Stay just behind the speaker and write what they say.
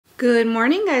Good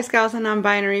morning, guys, gals, and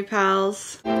non-binary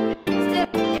pals.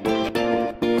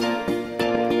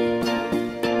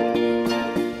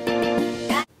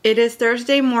 It is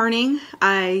Thursday morning.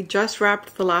 I just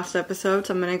wrapped the last episode,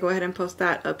 so I'm going to go ahead and post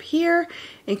that up here.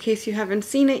 In case you haven't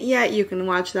seen it yet, you can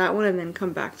watch that one and then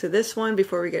come back to this one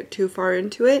before we get too far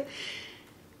into it.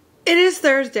 It is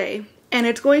Thursday, and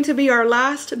it's going to be our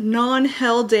last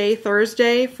non-hell day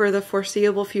Thursday for the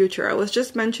foreseeable future. I was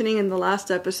just mentioning in the last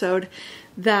episode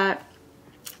that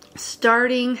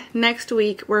starting next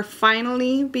week, we're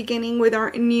finally beginning with our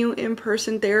new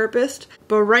in-person therapist.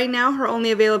 But right now, her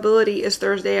only availability is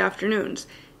Thursday afternoons.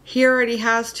 He already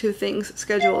has 2 things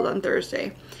scheduled on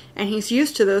Thursday. And he's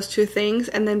used to those 2 things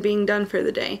and then being done for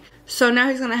the day. So now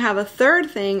he's going to have a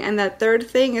 3rd thing, and that 3rd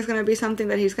thing is going to be something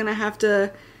that he's going to have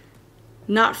to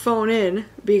not phone in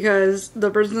because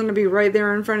the person's going to be right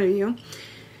there in front of you.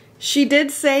 She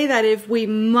did say that if we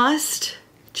must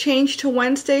change to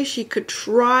Wednesday, she could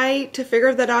try to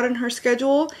figure that out in her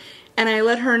schedule, and I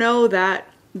let her know that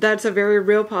that's a very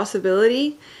real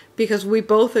possibility because we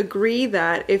both agree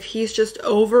that if he's just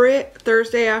over it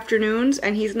Thursday afternoons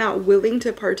and he's not willing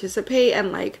to participate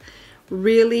and like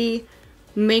really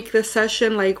make the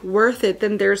session like worth it,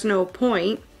 then there's no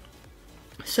point.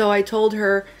 So I told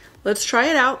her, let's try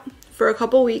it out for a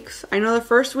couple weeks. I know the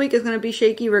first week is going to be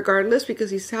shaky regardless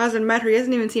because he hasn't met her. He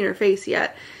hasn't even seen her face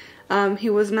yet. He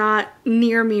was not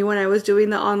near me when I was doing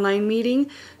the online meeting,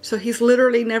 so he's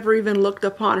literally never even looked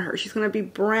upon her. She's going to be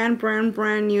brand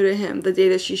new to him the day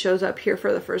that she shows up here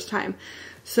for the first time.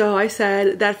 So I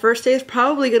said that first day is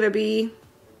probably going to be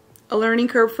a learning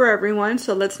curve for everyone,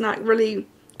 so let's not really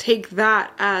take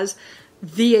that as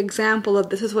the example of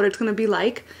this is what it's going to be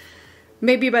like.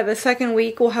 Maybe by the 2nd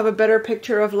week we'll have a better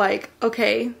picture of like,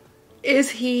 okay,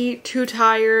 is he too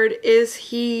tired? Is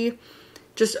he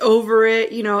just over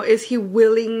it? You know, is he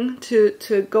willing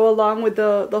to go along with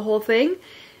the whole thing?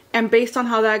 And based on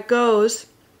how that goes,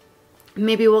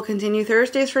 maybe we'll continue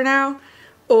Thursdays for now,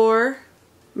 or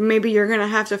maybe you're gonna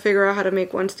have to figure out how to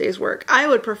make Wednesdays work. I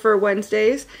would prefer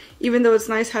Wednesdays, even though it's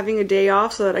nice having a day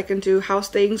off so that I can do house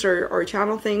things or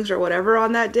channel things or whatever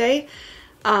on that day.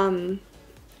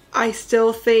 I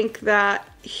still think that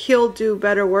he'll do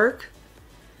better work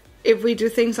if we do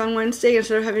things on Wednesday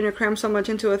instead of having to cram so much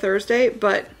into a Thursday,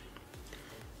 but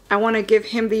I want to give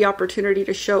him the opportunity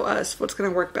to show us what's going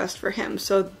to work best for him.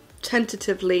 So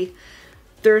tentatively,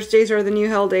 Thursdays are the new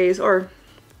hell days, or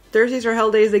Thursdays are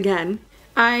hell days again.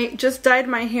 I just dyed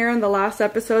my hair in the last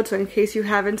episode, so in case you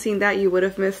haven't seen that, you would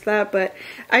have missed that, but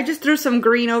I just threw some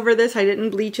green over this. I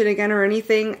didn't bleach it again or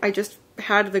anything. I just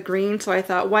had the green, so I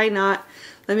thought, why not?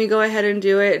 Let me go ahead and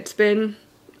do it. It's been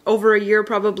over a year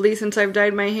probably since I've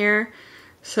dyed my hair,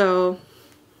 so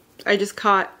I just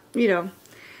caught, you know,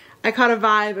 I caught a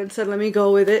vibe and said let me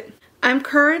go with it. I'm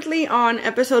currently on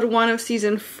episode 1 of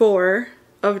season 4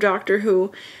 of Doctor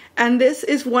Who, and this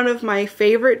is one of my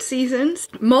favorite seasons,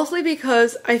 mostly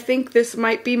because I think this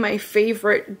might be my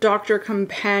favorite Doctor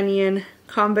companion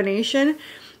combination.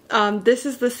 This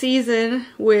is the season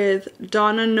with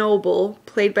Donna Noble,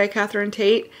 played by Catherine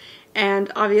Tate,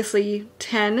 and obviously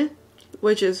 10,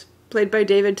 which is played by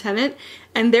David Tennant,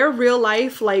 and they're real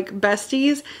life like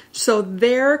besties, so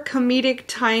their comedic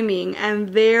timing and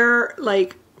their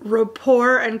like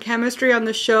rapport and chemistry on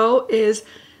the show is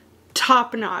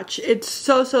top notch. It's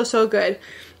so good.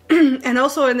 And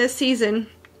also in this season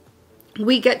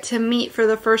we get to meet for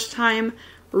the first time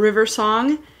River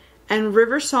Song, and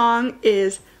River Song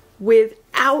is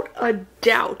without a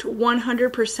doubt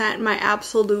 100% my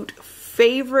absolute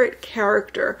favorite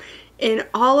character in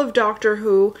all of Doctor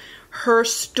Who. Her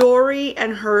story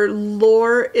and her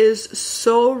lore is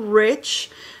so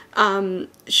rich.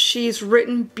 She's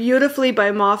written beautifully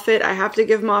by Moffat. I have to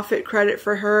give Moffat credit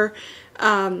for her.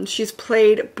 She's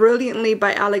played brilliantly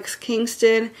by Alex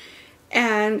Kingston,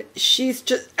 and she's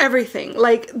just everything.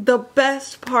 Like, the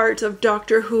best parts of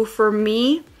Doctor Who for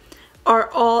me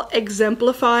are all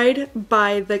exemplified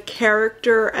by the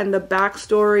character and the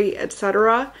backstory,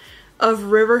 etc. of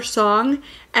River Song,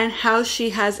 and how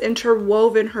she has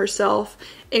interwoven herself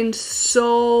in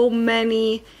so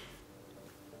many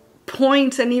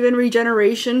points and even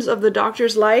regenerations of the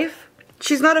Doctor's life.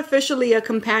 She's not officially a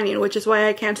companion, which is why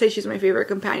I can't say she's my favorite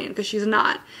companion, because she's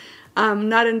not.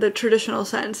 Not in the traditional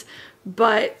sense,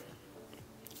 but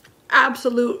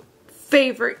absolute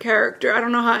favorite character. I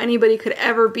don't know how anybody could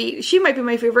ever beat. She might be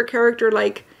my favorite character,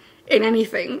 like, in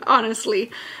anything, honestly.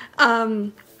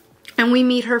 And we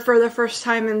meet her for the first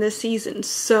time in this season,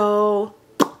 so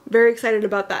very excited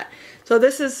about that. So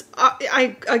this is,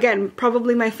 again,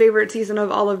 probably my favorite season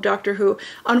of all of Doctor Who.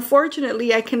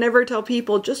 Unfortunately, I can never tell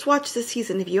people, just watch this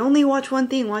season. If you only watch one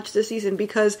thing, watch this season.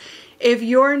 Because if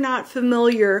you're not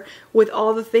familiar with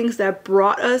all the things that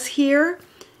brought us here,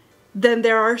 then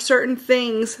there are certain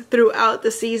things throughout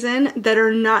the season that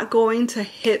are not going to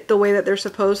hit the way that they're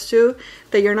supposed to.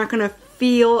 That you're not going to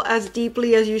feel as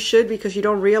deeply as you should, because you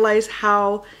don't realize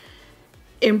how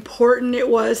important it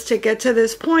was to get to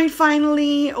this point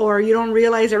finally, or you don't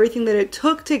realize everything that it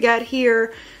took to get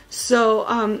here. So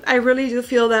I really do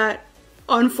feel that,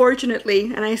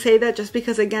 unfortunately, and I say that just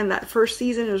because, again, that first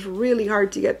season is really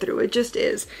hard to get through. It just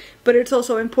is. But it's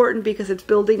also important because it's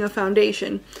building a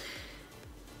foundation.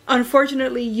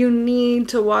 Unfortunately, you need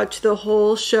to watch the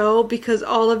whole show because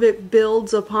all of it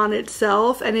builds upon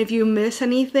itself, and if you miss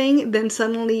anything, then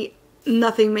suddenly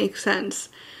nothing makes sense.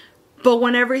 But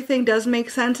when everything does make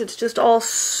sense, it's just all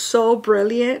so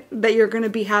brilliant that you're going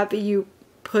to be happy you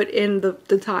put in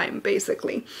the time,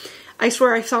 basically. I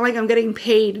swear, I sound like I'm getting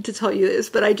paid to tell you this,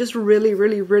 but I just really,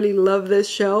 really, really love this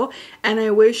show. And I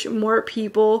wish more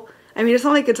people, I mean, it's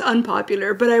not like it's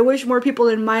unpopular, but I wish more people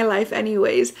in my life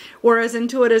anyways were as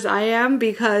into it as I am,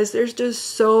 because there's just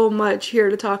so much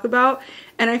here to talk about.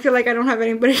 And I feel like I don't have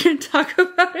anybody to talk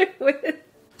about it with.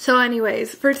 So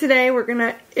anyways, for today, we're going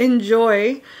to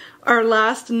enjoy our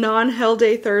last non-hell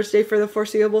day Thursday for the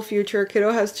foreseeable future.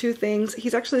 Kiddo has 2 things.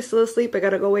 He's actually still asleep. I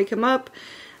gotta go wake him up.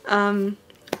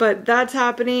 But that's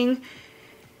happening.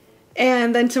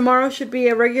 And then tomorrow should be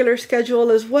a regular schedule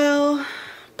as well.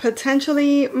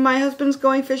 Potentially my husband's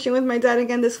going fishing with my dad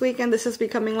again this weekend. This is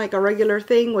becoming like a regular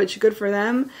thing, which good for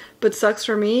them, but sucks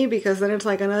for me because then it's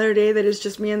like another day that is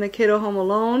just me and the kiddo home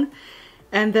alone.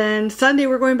 And then Sunday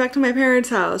we're going back to my parents'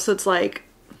 house. So it's like,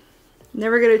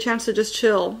 never get a chance to just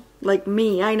chill. Like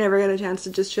me, I never get a chance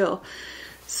to just chill.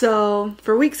 So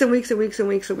for weeks and weeks and weeks and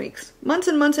weeks and weeks. Months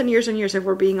and months and years if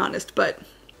we're being honest. But,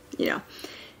 you know.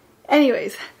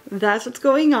 Anyways, that's what's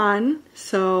going on.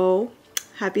 So,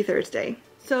 happy Thursday.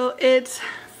 So it's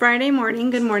Friday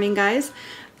morning. Good morning, guys.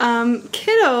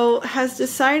 Kiddo has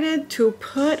decided to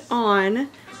put on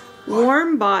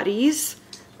Warm Bodies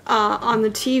on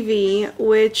the TV,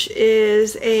 which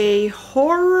is a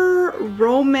horror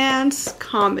romance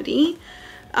comedy.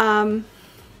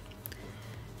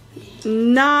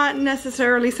 Not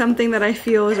necessarily something that I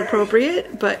feel is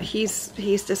appropriate, but he's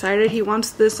decided he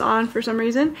wants this on for some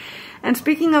reason. And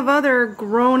speaking of other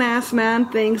grown-ass man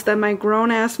things that my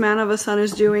grown-ass man of a son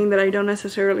is doing that I don't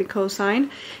necessarily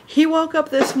co-sign, he woke up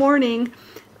this morning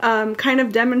kind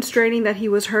of demonstrating that he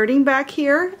was hurting back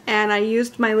here, and I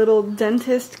used my little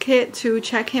dentist kit to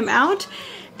check him out,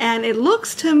 and it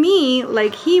looks to me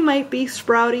like he might be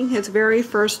sprouting his very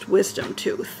first wisdom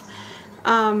tooth.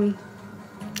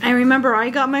 I remember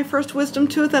I got my first wisdom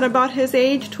tooth at about his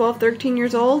age, 12, 13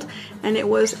 years old, and it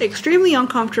was extremely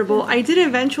uncomfortable. I did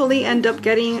eventually end up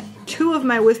getting 2 of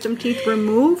my wisdom teeth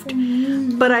removed,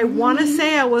 but I want to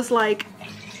say I was like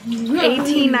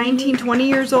 18, 19, 20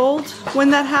 years old when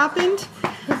that happened.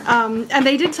 And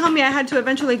they did tell me I had to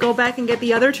eventually go back and get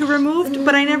the other 2 removed,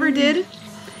 but I never did.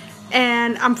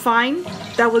 And I'm fine.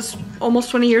 That was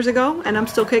almost 20 years ago, and I'm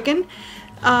still kicking.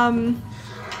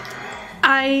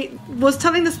 I was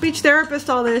telling the speech therapist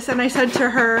all this, and I said to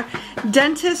her,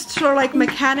 dentists are like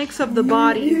mechanics of the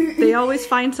body. They always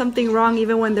find something wrong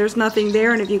even when there's nothing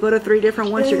there, and if you go to 3 different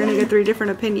ones, you're going to get 3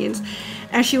 different opinions.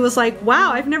 And she was like,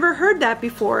 wow, I've never heard that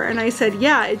before. And I said,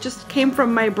 yeah, it just came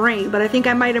from my brain, but I think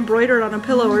I might embroider it on a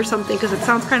pillow or something because it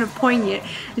sounds kind of poignant.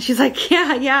 And she's like,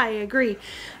 yeah, I agree.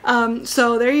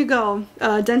 So there you go.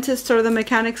 Dentists are the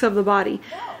mechanics of the body.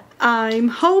 I'm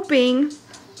hoping,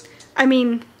 I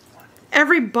mean,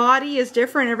 every body is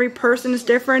different, every person is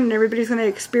different, and everybody's going to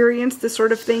experience this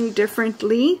sort of thing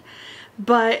differently.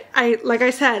 But like I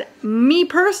said, me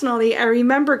personally, I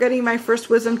remember getting my first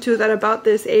wisdom tooth at about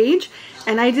this age,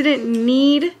 and I didn't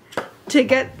need to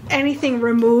get anything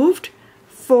removed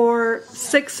for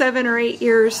 6, 7, or 8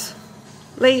 years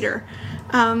later.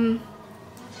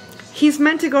 He's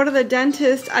meant to go to the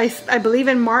dentist, I believe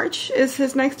in March is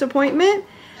his next appointment.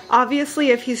 Obviously,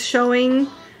 if he's showing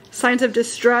signs of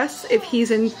distress, if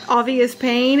he's in obvious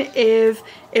pain, if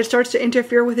it starts to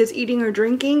interfere with his eating or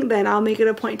drinking, then I'll make it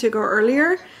a point to go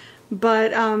earlier.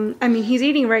 But, I mean, he's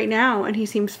eating right now and he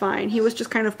seems fine. He was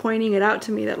just kind of pointing it out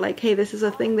to me that, like, hey, this is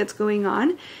a thing that's going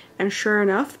on. And sure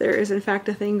enough, there is in fact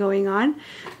a thing going on.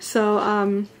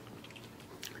 So,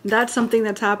 that's something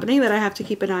that's happening that I have to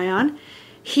keep an eye on.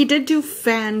 He did do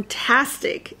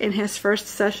fantastic in his first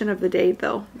session of the day,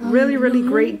 though. Really, really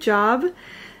great job.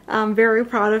 I'm very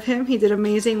proud of him. He did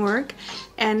amazing work.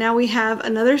 And now we have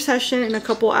another session in a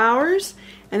couple hours.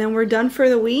 and then we're done for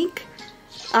the week.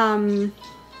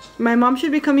 My mom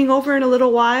should be coming over in a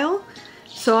little while,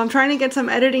 so I'm trying to get some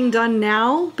editing done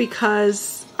now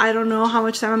because I don't know how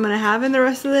much time I'm going to have in the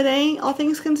rest of the day, all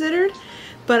things considered.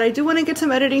 But I do want to get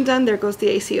some editing done. There goes the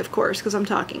AC, of course, because I'm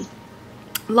talking.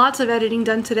 Lots of editing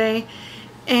done today,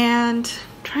 and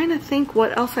I'm trying to think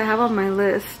what else I have on my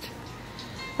list.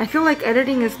 I feel like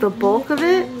editing is the bulk of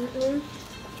it,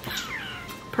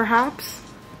 perhaps.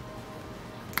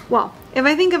 Well, if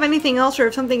I think of anything else or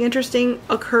if something interesting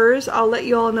occurs, I'll let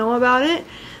you all know about it.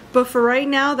 But for right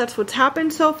now, that's what's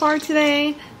happened so far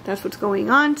today. That's what's going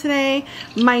on today.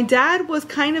 My dad was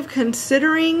kind of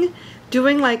considering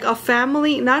doing like a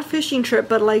family, not fishing trip,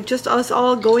 but like just us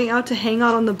all going out to hang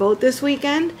out on the boat this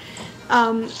weekend.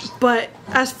 But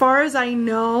as far as I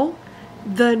know,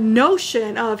 the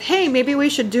notion of, hey, maybe we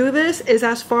should do this is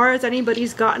as far as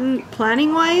anybody's gotten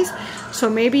planning wise, so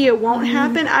maybe it won't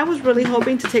happen. I was really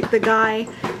hoping to take the guy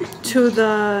to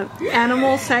the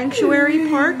animal sanctuary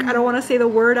park. I don't want to say the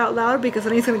word out loud because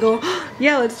then he's gonna go,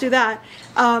 yeah, let's do that.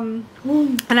 And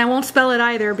I won't spell it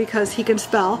either because he can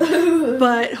spell,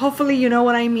 but hopefully you know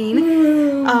what I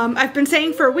mean. I've been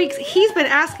saying for weeks, he's been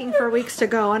asking for weeks to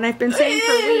go, and I've been saying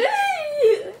for weeks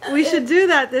we should do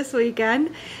that this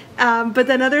weekend. But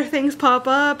then other things pop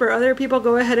up or other people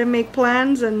go ahead and make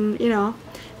plans, and you know,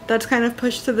 that's kind of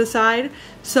pushed to the side.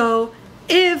 So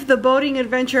if the boating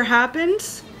adventure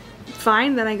happens,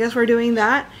 fine, then I guess we're doing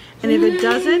that. And if it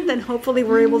doesn't, then hopefully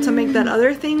we're able to make that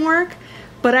other thing work.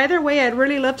 But either way, I'd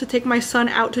really love to take my son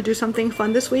out to do something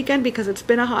fun this weekend because it's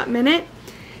been a hot minute.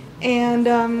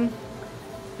 And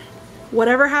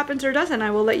whatever happens or doesn't, I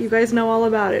will let you guys know all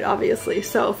about it, obviously.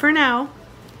 So for now,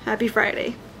 happy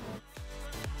Friday.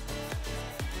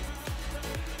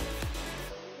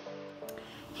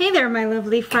 Hey there, my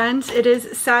lovely friends. It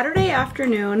is Saturday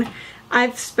afternoon.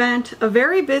 I've spent a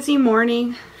very busy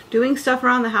morning doing stuff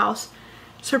around the house,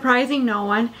 surprising no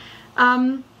one.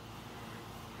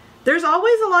 There's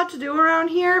always a lot to do around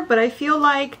here, but I feel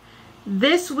like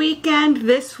this weekend,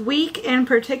 this week in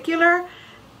particular,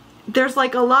 there's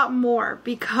like a lot more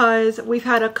because we've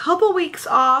had a couple weeks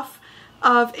off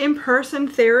of in-person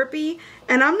therapy,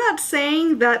 and I'm not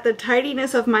saying that the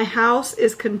tidiness of my house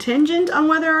is contingent on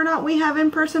whether or not we have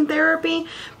in-person therapy,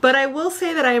 but I will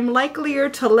say that I am likelier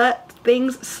to let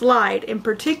things slide. In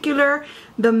particular,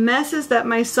 the messes that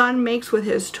my son makes with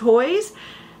his toys,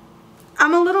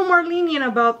 I'm a little more lenient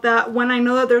about that when I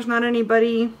know that there's not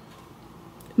anybody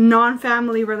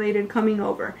non-family related coming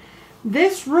over.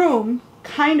 This room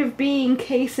kind of being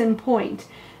case in point.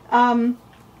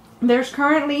 There's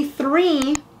currently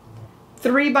three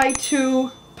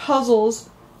 3x2 puzzles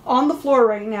on the floor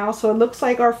right now, so it looks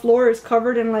like our floor is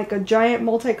covered in like a giant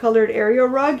multicolored area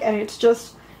rug, and it's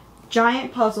just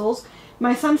giant puzzles.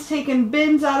 My son's taken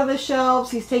bins out of the shelves,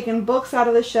 he's taken books out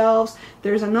of the shelves.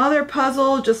 There's another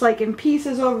puzzle just like in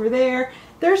pieces over there.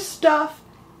 There's stuff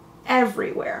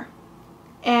everywhere.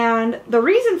 And the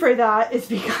reason for that is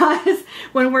because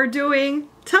when we're doing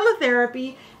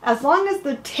teletherapy, as long as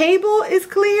the table is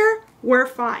clear, we're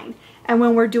fine. And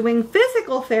when we're doing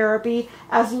physical therapy,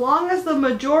 as long as the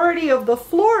majority of the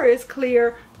floor is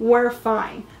clear, we're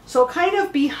fine. So kind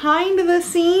of behind the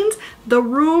scenes, the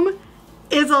room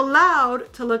is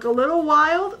allowed to look a little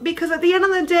wild because at the end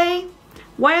of the day,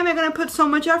 why am I going to put so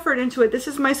much effort into it? This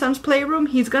is my son's playroom.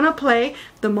 He's going to play.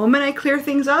 The moment I clear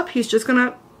things up, he's just going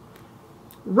to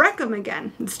wreck them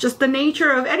again. It's just the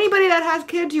nature of anybody that has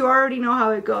kids. You already know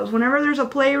how it goes. Whenever there's a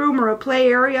playroom or a play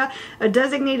area, a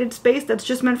designated space that's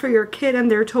just meant for your kid and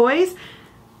their toys,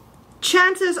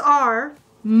 chances are,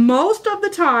 most of the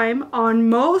time, on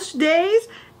most days,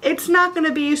 it's not going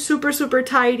to be super, super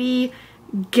tidy,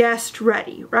 guest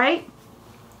ready, right?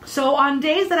 So on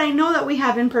days that I know that we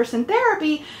have in-person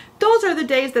therapy, those are the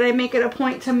days that I make it a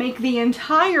point to make the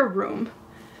entire room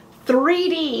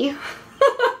 3D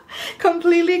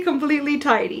completely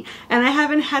tidy. And I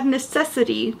haven't had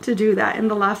necessity to do that in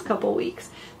the last couple weeks.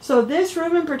 So this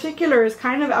room in particular is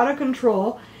kind of out of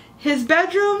control. His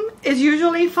bedroom is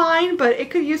usually fine, but it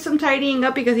could use some tidying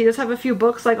up because he does have a few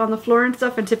books like on the floor and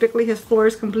stuff, and typically his floor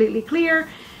is completely clear.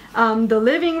 The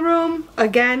living room,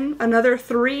 again, another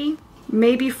 3,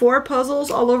 maybe 4 puzzles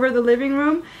all over the living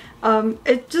room.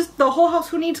 It's just the whole house.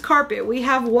 Who needs carpet? We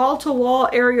have wall-to-wall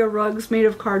area rugs made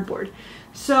of cardboard.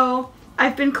 So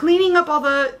I've been cleaning up all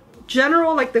the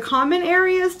general, like the common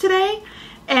areas today,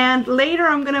 and later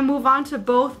I'm gonna move on to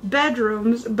both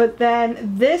bedrooms, but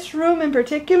then this room in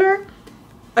particular,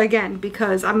 again,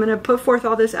 because I'm gonna put forth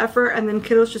all this effort and then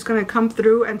kiddo's just gonna come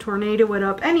through and tornado it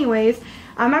up anyways,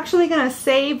 I'm actually gonna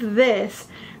save this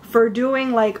for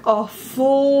doing like a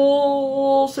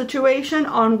full situation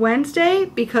on Wednesday,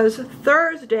 because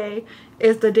Thursday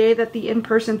is the day that the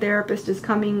in-person therapist is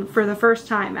coming for the first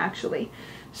time, actually.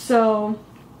 So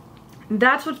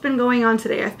that's what's been going on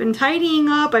today. I've been tidying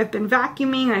up, I've been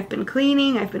vacuuming, I've been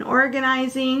cleaning, I've been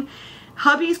organizing.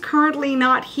 Hubby's currently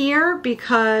not here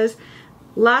because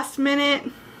last minute,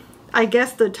 I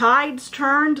guess the tides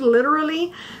turned,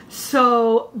 literally.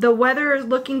 So the weather is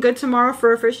looking good tomorrow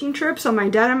for a fishing trip. So my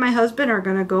dad and my husband are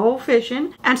gonna go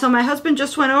fishing. And so my husband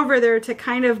just went over there to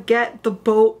kind of get the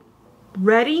boat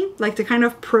ready, like to kind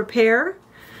of prepare.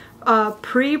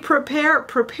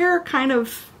 Prepare kind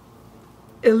of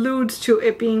alludes to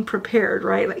it being prepared,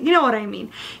 right? Like, you know what I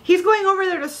mean. He's going over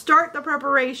there to start the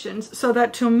preparations so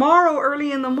that tomorrow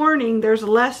early in the morning there's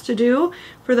less to do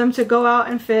for them to go out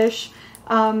and fish.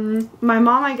 My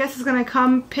mom, I guess, is gonna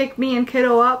come pick me and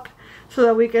kiddo up so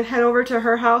that we could head over to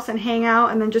her house and hang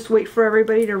out and then just wait for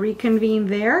everybody to reconvene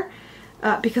there,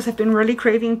 because I've been really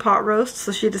craving pot roast,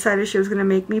 so she decided she was gonna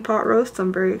make me pot roast.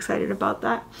 I'm very excited about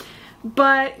that.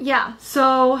 But yeah,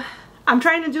 so I'm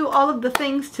trying to do all of the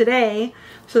things today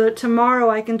so that tomorrow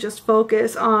I can just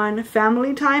focus on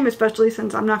family time, especially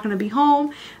since I'm not gonna be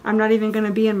home. I'm not even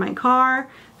gonna be in my car,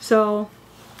 so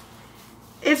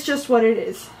it's just what it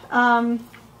is.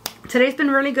 Today's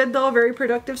been really good though, very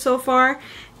productive so far,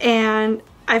 and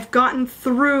I've gotten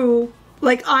through,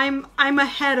 like, I'm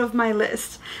ahead of my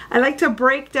list. I like to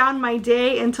break down my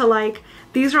day into like,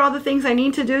 these are all the things I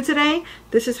need to do today,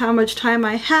 this is how much time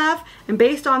I have, and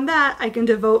based on that I can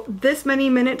devote this many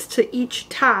minutes to each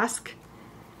task,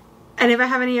 and if I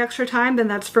have any extra time then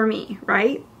that's for me,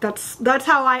 right? That's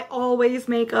how I always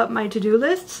make up my to-do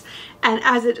lists, and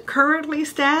as it currently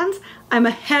stands, I'm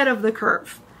ahead of the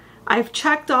curve. I've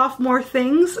checked off more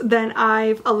things than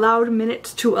I've allowed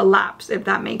minutes to elapse, if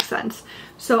that makes sense.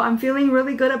 So I'm feeling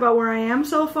really good about where I am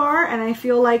so far, and I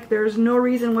feel like there's no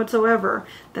reason whatsoever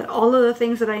that all of the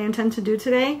things that I intend to do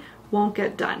today won't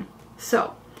get done.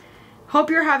 So,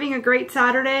 hope you're having a great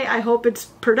Saturday. I hope it's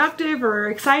productive or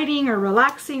exciting or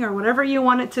relaxing or whatever you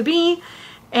want it to be.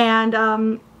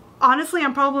 And honestly,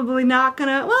 I'm probably not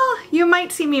gonna, well, you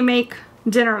might see me make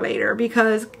dinner later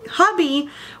because hubby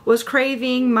was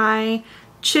craving my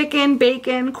chicken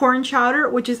bacon corn chowder,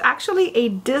 which is actually a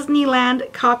Disneyland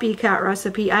copycat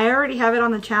recipe. I already have it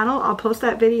on the channel. I'll post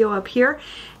that video up here,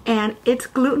 and it's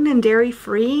gluten and dairy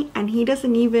free, and he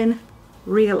doesn't even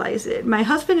realize it. My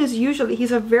husband is usually,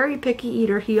 he's a very picky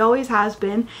eater. He always has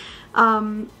been.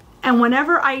 And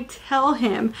whenever I tell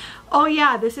him, oh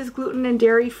yeah, this is gluten and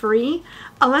dairy free,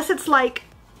 unless it's like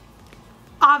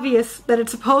obvious that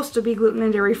it's supposed to be gluten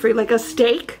and dairy free, like a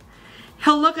steak,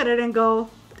 he'll look at it and go,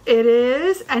 it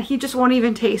is, and he just won't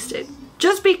even taste it.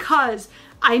 Just because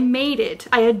I made it,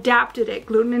 I adapted it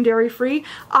gluten and dairy free,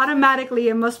 automatically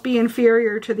it must be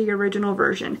inferior to the original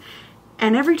version.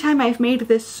 And every time I've made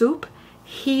this soup,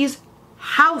 he's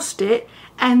housed it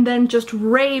and then just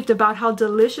raved about how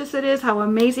delicious it is, how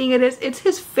amazing it is. It's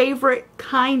his favorite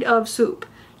kind of soup.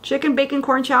 Chicken bacon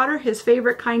corn chowder, his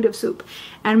favorite kind of soup.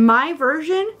 And my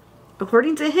version,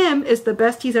 according to him, is the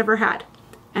best he's ever had.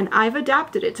 And I've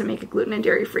adapted it to make it gluten and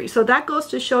dairy free. So that goes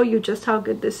to show you just how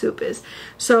good this soup is.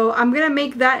 So I'm gonna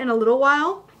make that in a little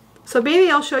while. So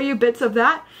maybe I'll show you bits of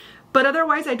that. But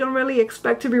otherwise, I don't really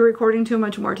expect to be recording too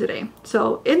much more today.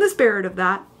 So in the spirit of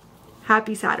that,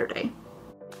 happy Saturday.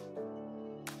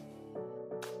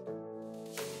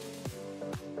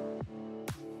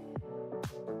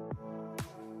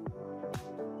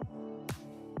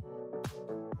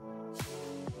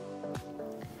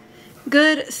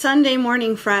 Good Sunday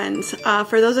morning, friends.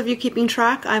 For those of you keeping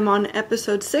track, I'm on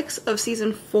episode 6 of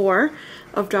season 4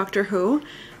 of Doctor Who,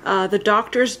 The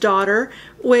Doctor's Daughter,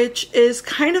 which is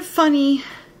kind of funny,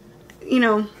 you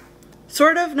know,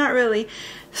 sort of, not really.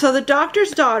 So the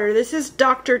Doctor's Daughter, this is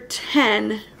Dr.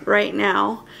 10 right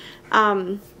now,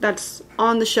 that's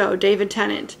on the show, David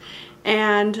Tennant.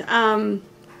 And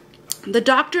the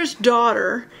Doctor's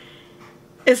Daughter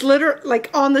is literally, like,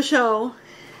 on the show,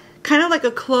 kind of like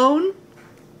a clone.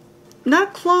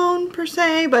 Not clone per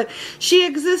se, but she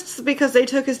exists because they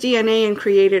took his DNA and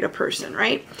created a person,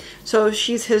 right? So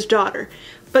she's his daughter.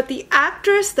 But the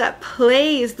actress that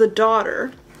plays the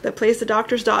daughter, that plays the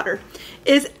Doctor's daughter,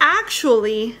 is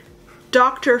actually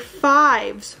Dr.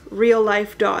 Five's real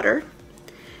life daughter,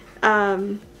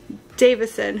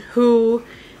 Davison, who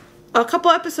a couple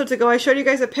episodes ago I showed you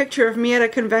guys a picture of me at a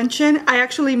convention. I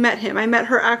actually met him. I met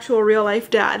her actual real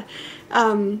life dad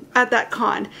at that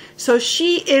con. So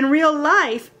she in real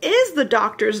life is the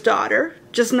Doctor's daughter,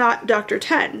 just not Dr.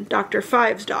 10, Dr.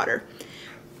 5's daughter.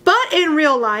 But in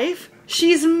real life,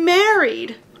 she's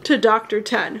married to Dr.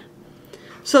 10.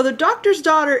 So the doctor's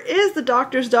daughter is the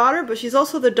doctor's daughter, but she's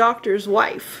also the doctor's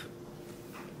wife.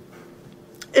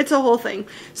 It's a whole thing.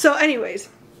 So anyways,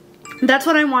 that's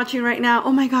what I'm watching right now.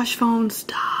 Oh my gosh, phone,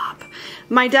 stop.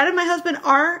 My dad and my husband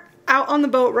are out on the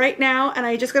boat right now, and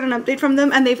I just got an update from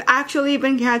them, and they've actually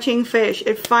been catching fish.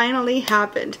 It finally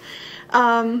happened.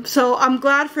 So I'm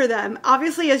glad for them.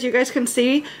 Obviously, as you guys can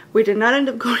see, we did not end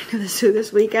up going to the zoo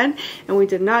this weekend, and we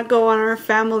did not go on our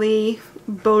family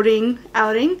boating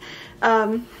outing.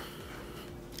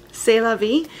 C'est la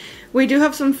vie. We do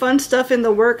have some fun stuff in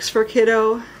the works for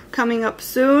kiddo coming up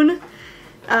soon.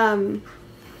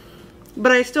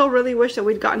 But I still really wish that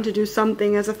we'd gotten to do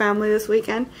something as a family this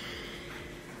weekend.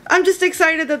 I'm just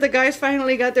excited that the guys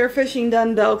finally got their fishing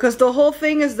done though, because the whole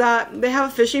thing is that they have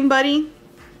a fishing buddy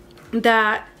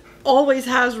that always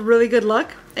has really good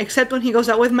luck, except when he goes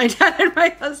out with my dad and my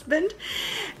husband.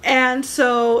 And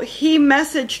so he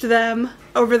messaged them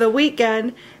over the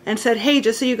weekend and said, hey,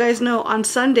 just so you guys know, on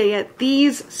Sunday at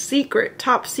these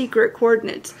top secret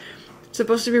coordinates, it's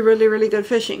supposed to be really, really good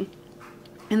fishing.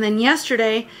 And then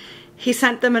yesterday, he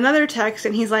sent them another text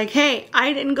and he's like, hey,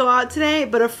 I didn't go out today,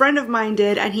 but a friend of mine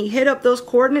did, and he hit up those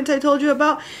coordinates I told you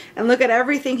about, and look at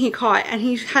everything he caught. And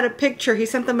he had a picture, he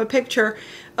sent them a picture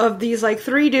of these like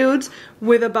 3 dudes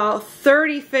with about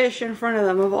 30 fish in front of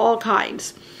them of all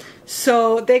kinds.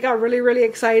 So they got really, really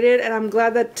excited, and I'm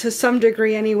glad that to some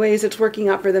degree anyways, it's working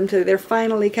out for them today. They're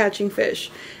finally catching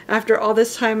fish after all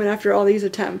this time and after all these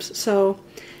attempts. So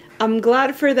I'm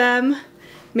glad for them.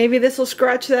 Maybe this will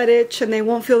scratch that itch and they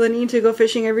won't feel the need to go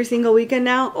fishing every single weekend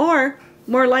now, or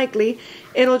more likely,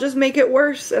 it'll just make it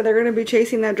worse. They're going to be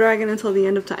chasing that dragon until the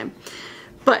end of time.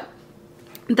 But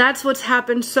that's what's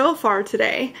happened so far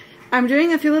today. I'm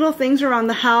doing a few little things around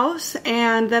the house,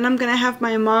 and then I'm going to have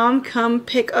my mom come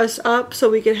pick us up so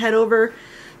we can head over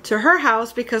to her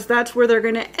house, because that's where they're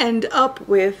going to end up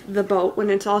with the boat when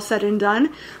it's all said and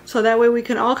done. So that way we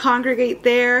can all congregate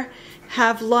there,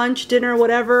 have lunch, dinner,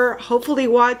 whatever, hopefully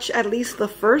watch at least the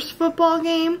first football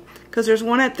game, because there's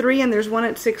one at 3 and there's one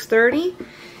at 6:30,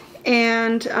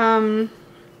 and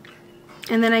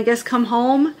then I guess come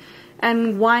home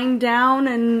and wind down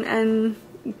and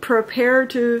prepare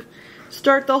to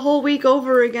start the whole week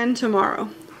over again tomorrow.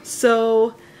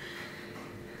 So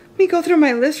let me go through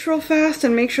my list real fast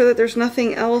and make sure that there's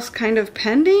nothing else kind of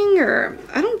pending, or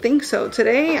I don't think so.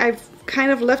 Today I've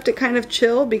kind of left it kind of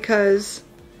chill because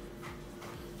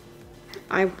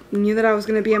I knew that I was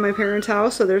going to be at my parents'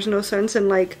 house, so there's no sense in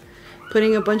like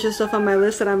putting a bunch of stuff on my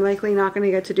list that I'm likely not going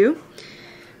to get to do.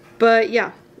 But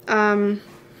yeah,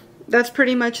 that's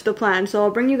pretty much the plan. So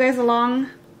I'll bring you guys along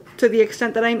to the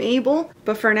extent that I'm able.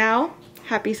 But for now,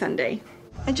 happy Sunday.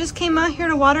 I just came out here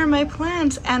to water my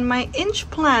plants, and my inch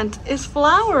plant is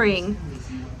flowering.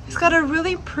 It's got a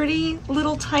really pretty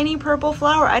little tiny purple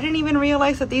flower. I didn't even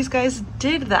realize that these guys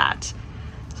did that.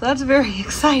 So that's very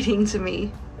exciting to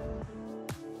me.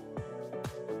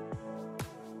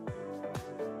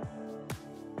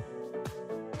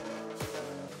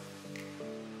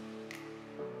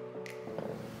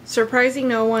 Surprising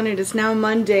no one, it is now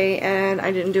Monday and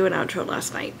I didn't do an outro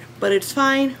last night. But it's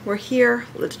fine, we're here.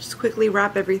 Let's just quickly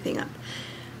wrap everything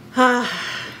up.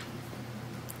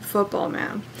 Football,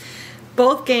 man.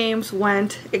 Both games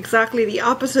went exactly the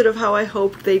opposite of how I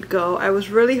hoped they'd go. I was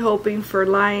really hoping for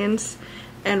Lions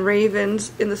and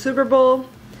Ravens in the Super Bowl.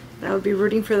 And I would be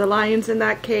rooting for the Lions in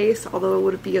that case, although it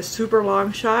would be a super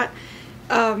long shot.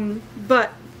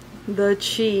 But the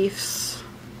Chiefs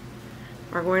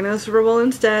are going to the Super Bowl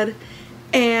instead,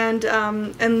 and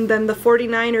then the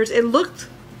 49ers, it looked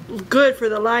good for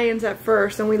the Lions at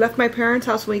first, and we left my parents'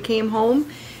 house when we came home,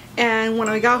 and when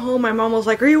I got home my mom was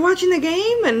like, are you watching the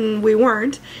game? And we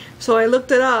weren't, so I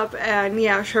looked it up, and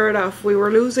yeah, sure enough, we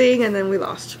were losing and then we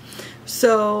lost.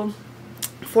 So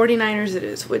 49ers it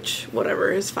is, which whatever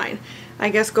is fine. I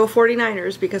guess go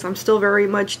 49ers, because I'm still very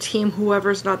much team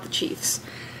whoever's not the Chiefs.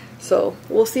 So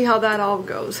we'll see how that all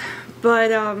goes.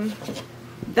 But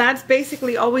that's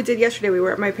basically all we did yesterday. We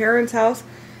were at my parents' house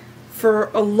for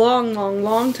a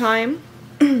long time.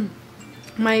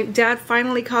 My dad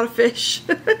finally caught a fish.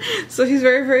 So he's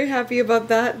very, very happy about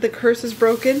that. The curse is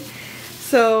broken.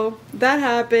 So that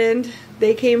happened.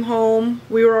 They came home.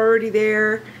 We were already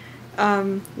there.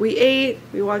 We ate.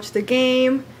 We watched the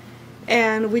game.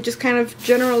 And we just kind of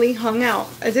generally hung out.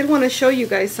 I did want to show you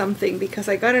guys something because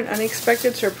I got an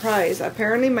unexpected surprise.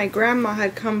 Apparently my grandma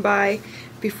had come by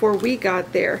before we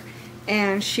got there,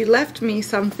 and she left me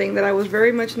something that I was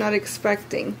very much not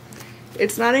expecting.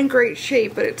 It's not in great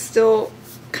shape, but it's still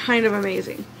kind of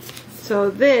amazing.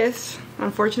 So this,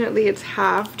 unfortunately it's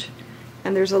halved,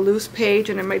 and there's a loose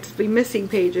page and it might be missing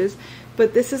pages.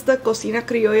 but this is the Cocina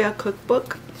Criolla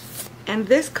cookbook. And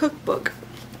this cookbook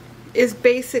is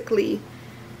basically,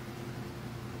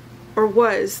 or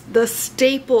was, the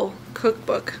staple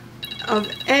cookbook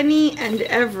of any and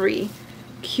every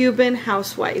Cuban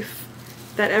housewife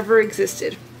that ever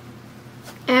existed.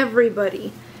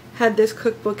 Everybody had this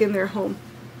cookbook in their home.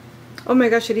 Oh my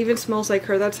gosh, it even smells like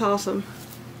her. That's awesome.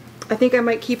 I think I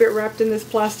might keep it wrapped in this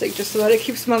plastic just so that it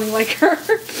keeps smelling like her.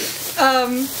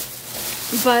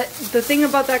 But the thing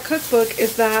about that cookbook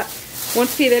is that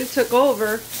once Fidel took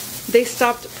over, they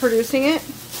stopped producing it.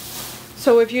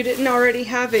 So if you didn't already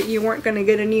have it, you weren't going to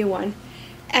get a new one.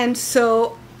 And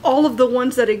so all of the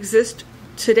ones that exist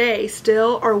today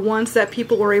still are ones that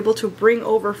people were able to bring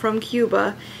over from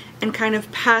Cuba and kind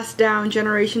of pass down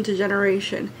generation to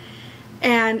generation.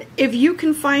 And if you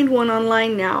can find one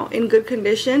online now in good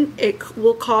condition, it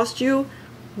will cost you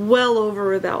well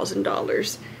over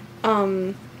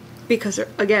 $1,000. Because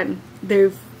again,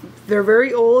 they're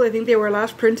very old. I think they were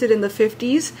last printed in the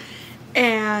 50s.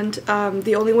 And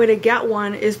the only way to get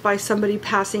one is by somebody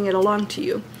passing it along to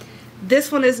you.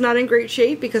 This one is not in great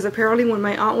shape because apparently when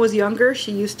my aunt was younger,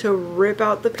 she used to rip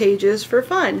out the pages for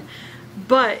fun.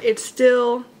 But it's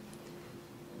still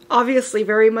obviously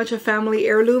very much a family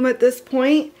heirloom at this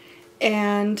point,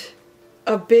 and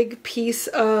a big piece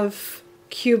of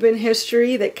Cuban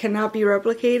history that cannot be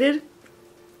replicated.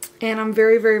 And I'm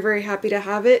very, very, very happy to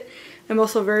have it. I'm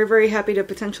also very, very happy to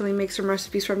potentially make some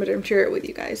recipes from it and share it with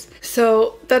you guys.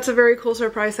 So that's a very cool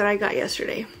surprise that I got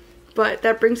yesterday. But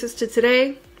that brings us to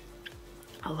today.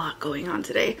 A lot going on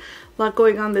today. A lot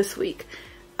going on this week.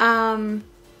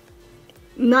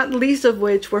 Not least of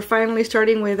which, we're finally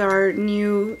starting with our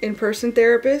new in-person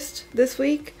therapist this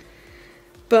week.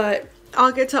 But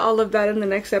I'll get to all of that in the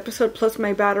next episode. Plus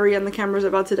my battery on the camera is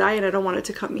about to die and I don't want it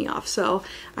to cut me off. So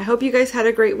I hope you guys had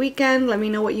a great weekend. Let me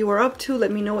know what you were up to.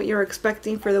 Let me know what you're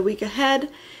expecting for the week ahead.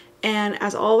 And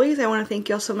as always, I want to thank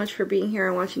y'all so much for being here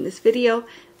and watching this video.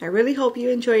 I really hope you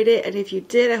enjoyed it. And if you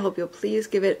did, I hope you'll please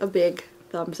give it a big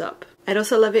thumbs up. I'd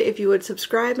also love it if you would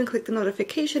subscribe and click the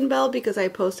notification bell because I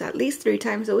post at least 3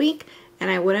 times a week and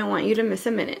I wouldn't want you to miss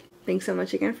a minute. Thanks so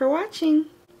much again for watching.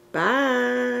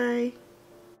 Bye!